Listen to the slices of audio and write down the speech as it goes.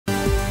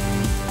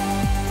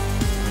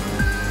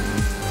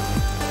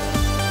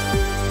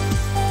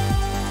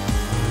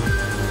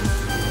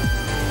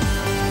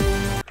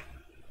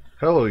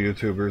Hello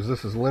YouTubers,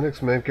 this is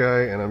Linux Mint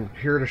Guy, and I'm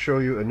here to show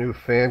you a new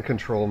fan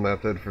control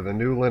method for the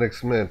new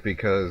Linux Mint,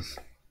 because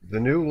the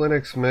new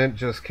Linux Mint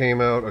just came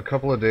out a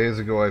couple of days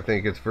ago. I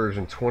think it's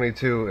version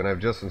 22, and I've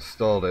just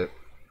installed it.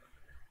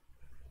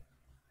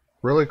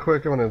 Really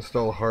quick, I'm going to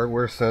install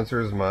hardware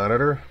sensors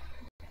monitor.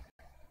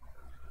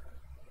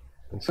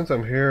 And since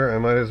I'm here, I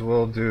might as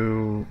well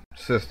do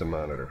system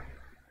monitor.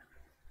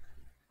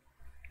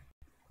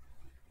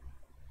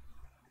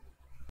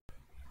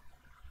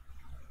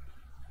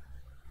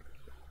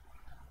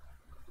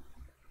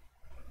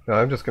 Now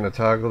I'm just going to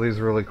toggle these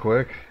really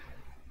quick.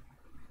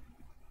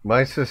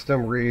 My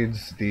system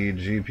reads the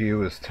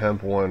GPU as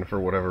temp1 for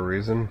whatever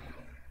reason.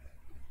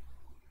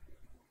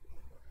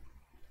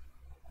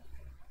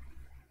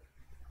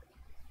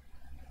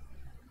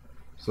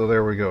 So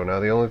there we go. Now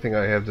the only thing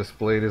I have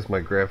displayed is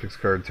my graphics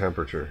card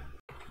temperature.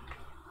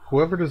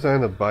 Whoever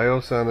designed the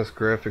BIOS on this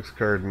graphics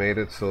card made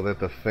it so that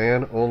the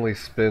fan only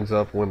spins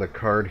up when the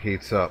card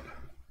heats up.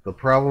 The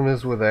problem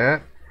is with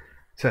that,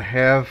 to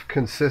have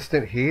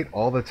consistent heat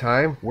all the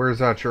time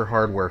wears out your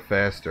hardware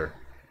faster.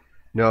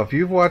 Now if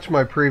you've watched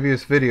my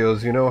previous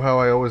videos, you know how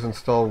I always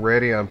install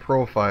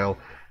Radeon-Profile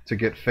to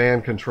get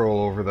fan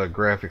control over the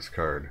graphics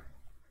card.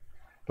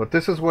 But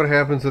this is what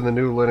happens in the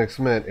new Linux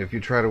Mint if you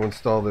try to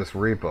install this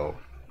repo.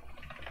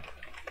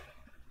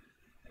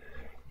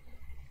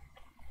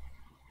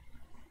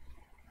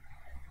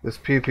 This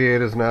PPA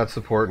does not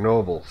support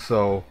Noble,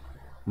 so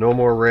no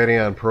more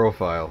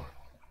Radeon-Profile.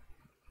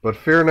 But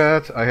fear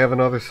not, I have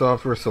another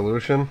software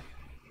solution.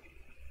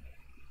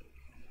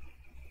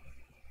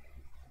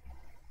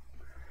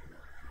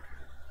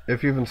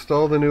 If you've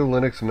installed the new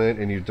Linux Mint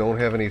and you don't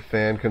have any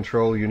fan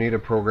control, you need a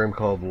program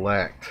called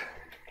LACT.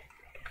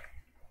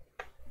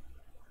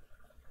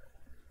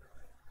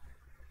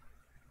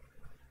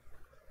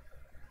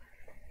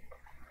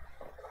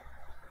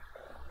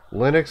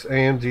 Linux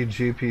AMD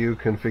GPU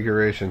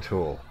configuration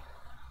tool.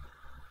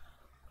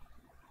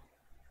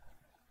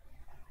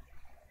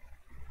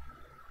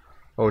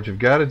 What you've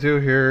got to do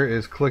here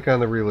is click on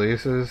the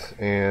releases,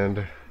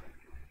 and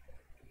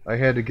I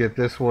had to get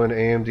this one,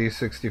 AMD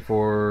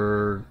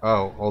 64,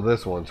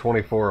 this one,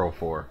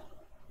 2404.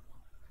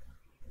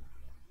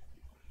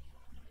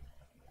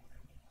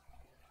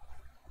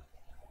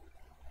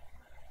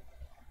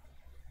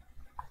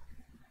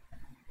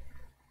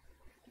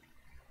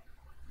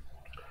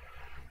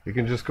 You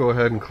can just go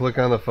ahead and click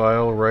on the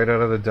file right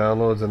out of the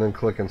downloads and then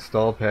click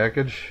install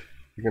package.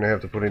 You're going to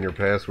have to put in your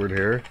password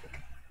here.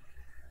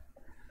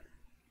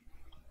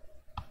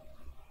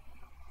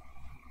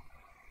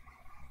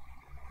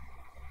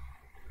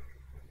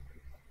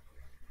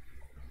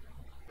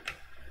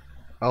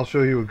 I'll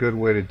show you a good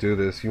way to do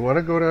this. You want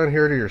to go down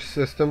here to your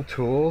system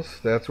tools.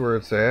 That's where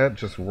it's at.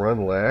 Just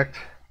run LACT.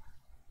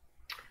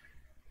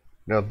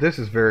 Now this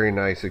is very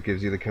nice. It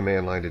gives you the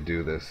command line to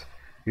do this.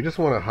 You just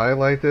want to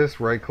highlight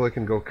this, right click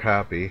and go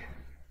copy.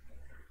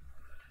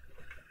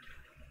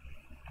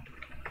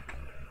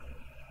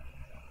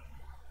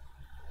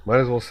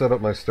 Might as well set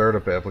up my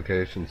startup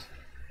applications.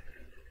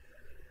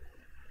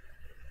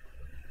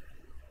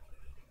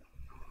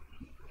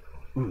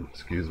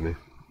 Excuse me.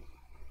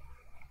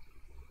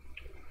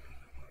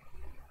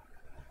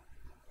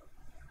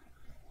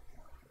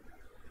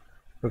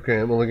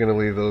 Okay, I'm only going to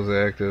leave those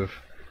active.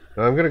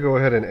 Now I'm going to go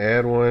ahead and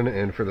add one,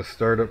 and for the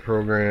startup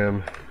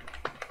program,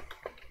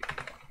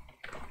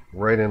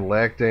 write in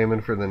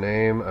LACT-daemon for the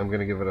name. I'm going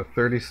to give it a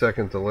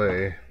 30-second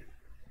delay,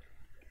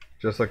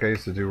 just like I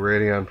used to do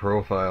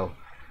Radeon-Profile.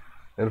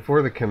 And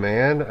for the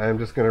command, I'm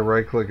just going to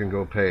right click and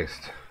go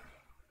paste.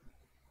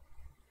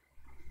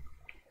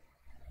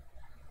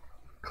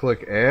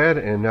 Click add,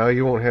 and now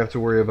you won't have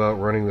to worry about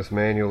running this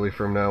manually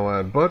from now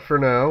on. But for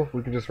now,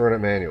 we can just run it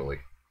manually.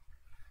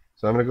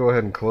 So I'm going to go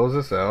ahead and close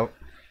this out.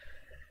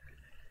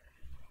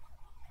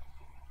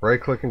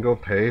 Right click and go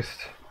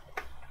paste.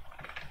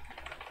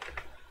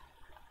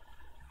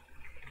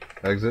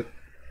 Exit.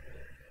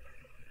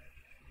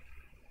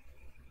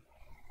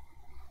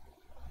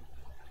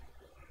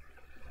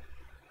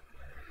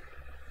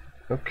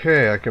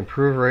 Okay, I can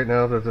prove right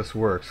now that this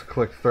works.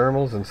 Click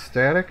thermals and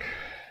static.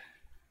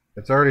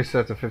 It's already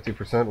set to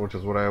 50%, which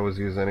is what I always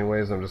use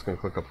anyways. I'm just going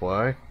to click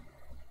apply.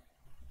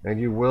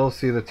 And you will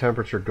see the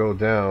temperature go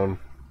down.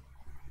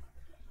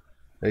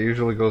 It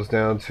usually goes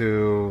down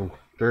to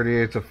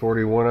 38 to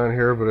 41 on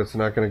here, but it's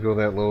not going to go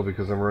that low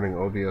because I'm running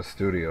OBS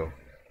Studio.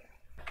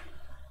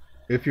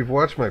 If you've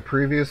watched my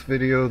previous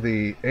video,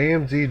 the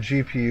AMD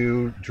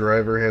GPU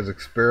driver has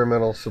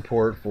experimental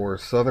support for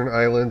Southern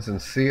Islands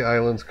and Sea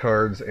Islands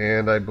cards,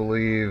 and I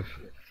believe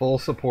full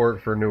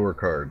support for newer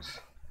cards.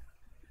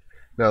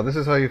 Now this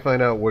is how you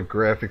find out what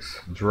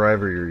graphics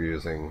driver you're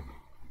using.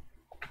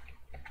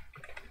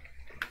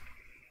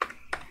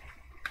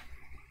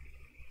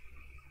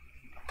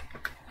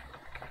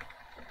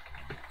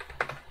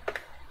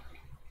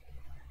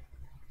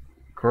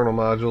 Kernel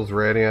modules,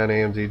 Radeon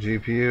AMD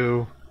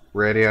GPU.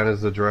 Radeon is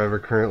the driver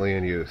currently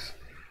in use.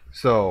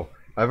 So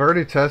I've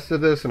already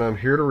tested this and I'm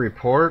here to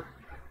report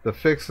The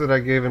fix that I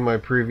gave in my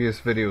previous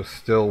video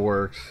still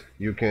works.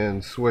 You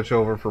can switch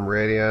over from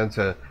Radeon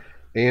to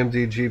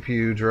AMD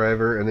GPU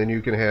driver, and then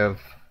you can have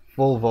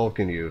full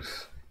Vulkan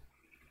use.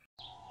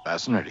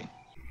 Fascinating.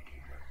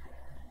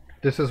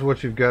 This is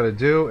what you've got to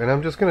do, and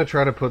I'm just going to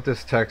try to put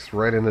this text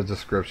right in the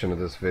description of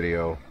this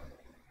video.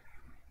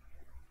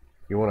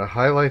 You want to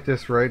highlight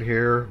this right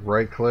here,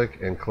 right click,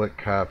 and click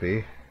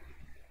copy.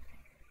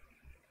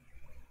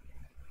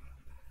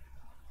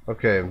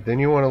 Okay, then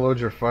you want to load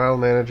your file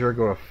manager,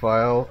 go to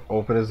File,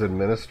 Open as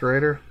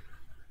Administrator.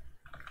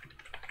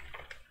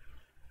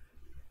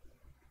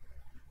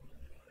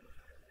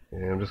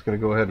 And I'm just going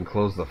to go ahead and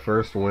close the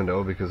first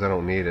window because I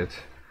don't need it.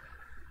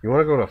 You want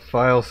to go to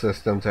File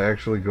System to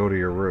actually go to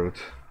your root.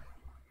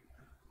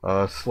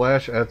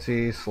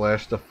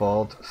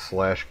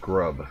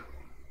 /etc/default/grub.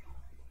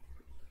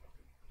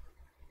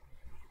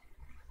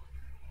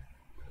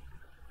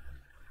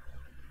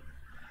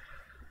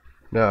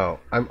 Now,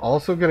 I'm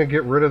also going to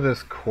get rid of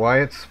this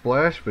quiet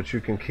splash, but you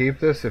can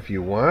keep this if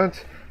you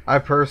want. I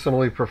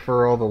personally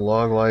prefer all the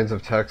long lines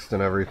of text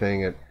and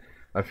everything.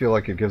 I feel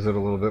like it gives it a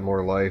little bit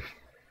more life.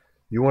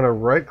 You want to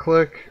right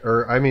click,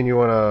 you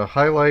want to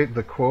highlight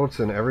the quotes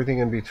and everything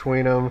in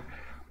between them.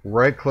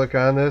 Right click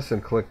on this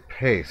and click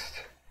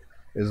paste.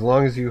 As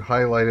long as you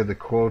highlighted the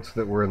quotes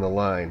that were in the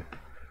line.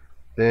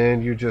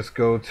 Then you just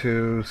go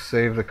to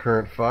save the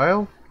current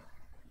file.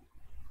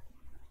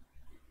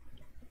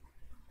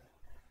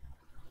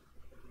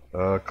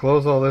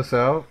 Close all this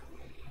out.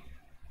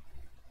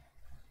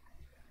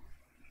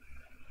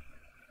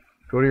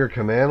 Go to your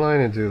command line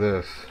and do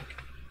this.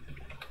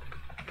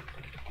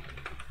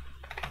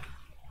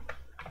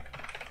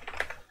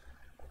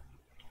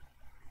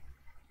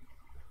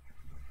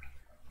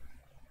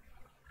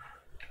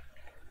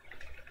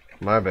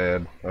 My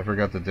bad, I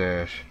forgot the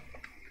dash.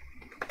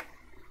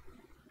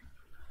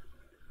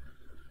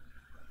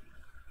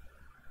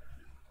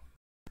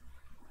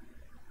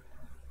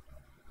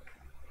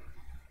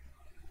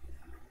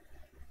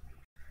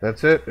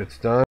 That's it, it's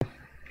done.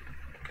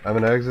 I'm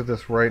going to exit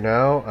this right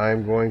now.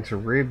 I'm going to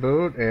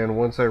reboot, and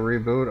once I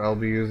reboot, I'll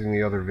be using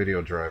the other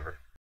video driver.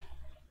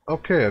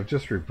 Okay, I've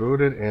just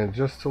rebooted, and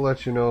just to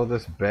let you know,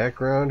 this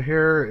background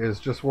here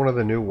is just one of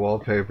the new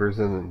wallpapers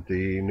in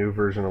the new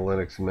version of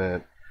Linux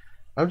Mint.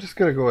 I'm just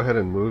going to go ahead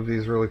and move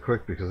these really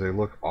quick because they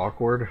look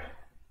awkward.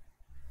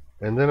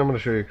 And then I'm going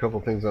to show you a couple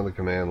things on the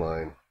command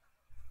line.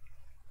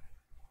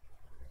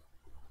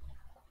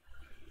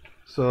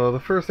 So the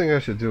first thing I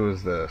should do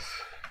is this.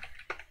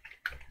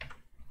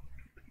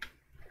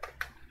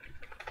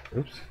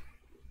 Oops.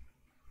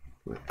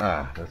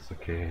 That's the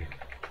key.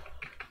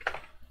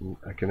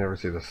 I can never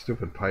see the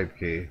stupid pipe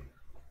key.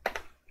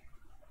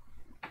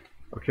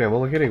 Okay, I'm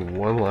only getting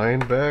one line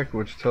back,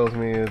 which tells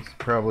me it's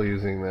probably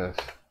using this.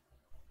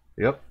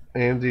 Yep,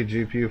 AMD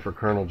GPU for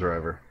kernel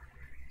driver.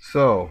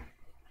 So,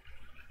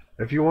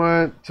 if you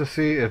want to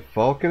see if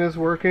Vulkan is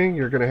working,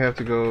 you're going to have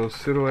to go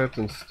sudo apt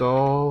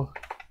install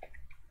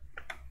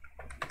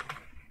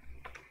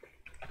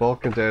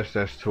Vulkan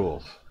 --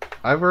 tools.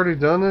 I've already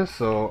done this,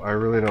 so I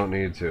really don't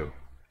need to.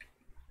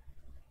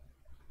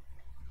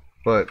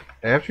 But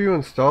after you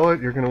install it,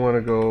 you're going to want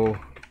to go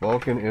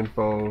Vulkan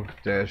info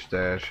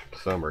 --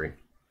 summary.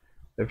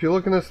 If you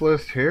look in this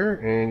list here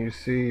and you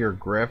see your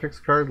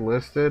graphics card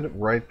listed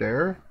right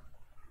there,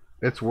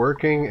 it's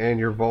working, and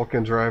your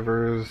Vulkan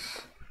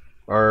drivers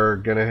are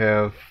going to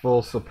have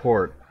full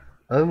support.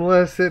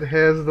 Unless it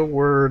has the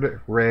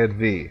word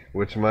RADV,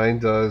 which mine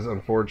does,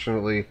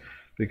 unfortunately,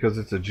 because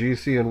it's a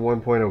GC and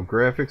 1.0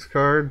 graphics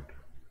card.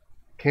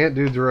 Can't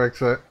do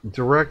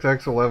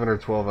DirectX 11 or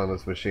 12 on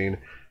this machine.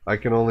 I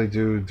can only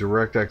do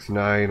DirectX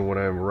 9 when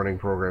I'm running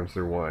programs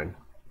through Wine.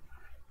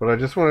 But I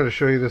just wanted to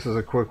show you this as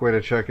a quick way to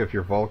check if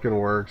your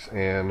Vulkan works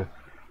and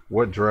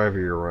what driver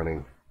you're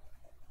running.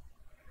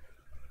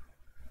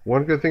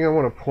 One good thing I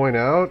want to point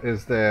out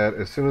is that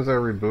as soon as I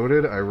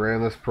rebooted, I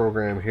ran this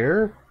program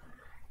here,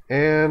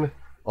 and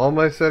all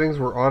my settings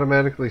were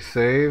automatically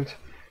saved.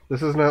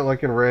 This is not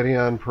like in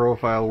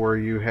Radeon-Profile where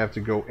you have to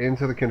go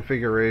into the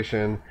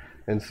configuration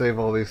and save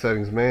all these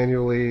settings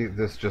manually.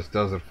 This just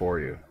does it for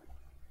you.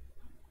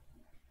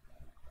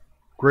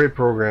 Great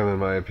program in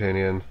my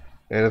opinion,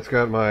 and it's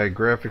got my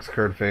graphics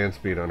card fan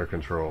speed under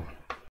control.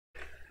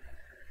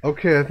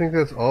 Okay, I think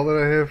that's all that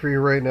I have for you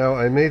right now.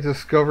 I may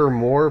discover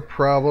more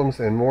problems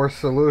and more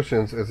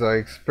solutions as I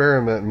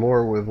experiment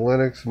more with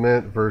Linux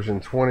Mint version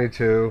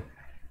 22.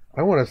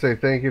 I want to say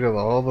thank you to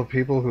all the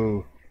people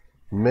who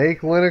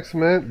make Linux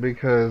Mint,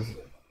 because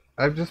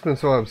I've just been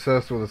so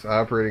obsessed with this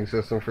operating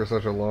system for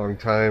such a long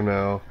time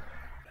now.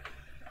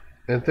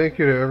 And thank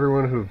you to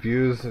everyone who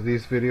views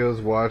these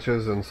videos,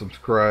 watches, and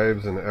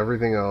subscribes, and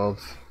everything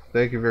else.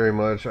 Thank you very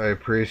much. I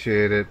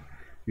appreciate it.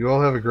 You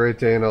all have a great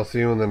day, and I'll see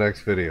you in the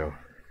next video.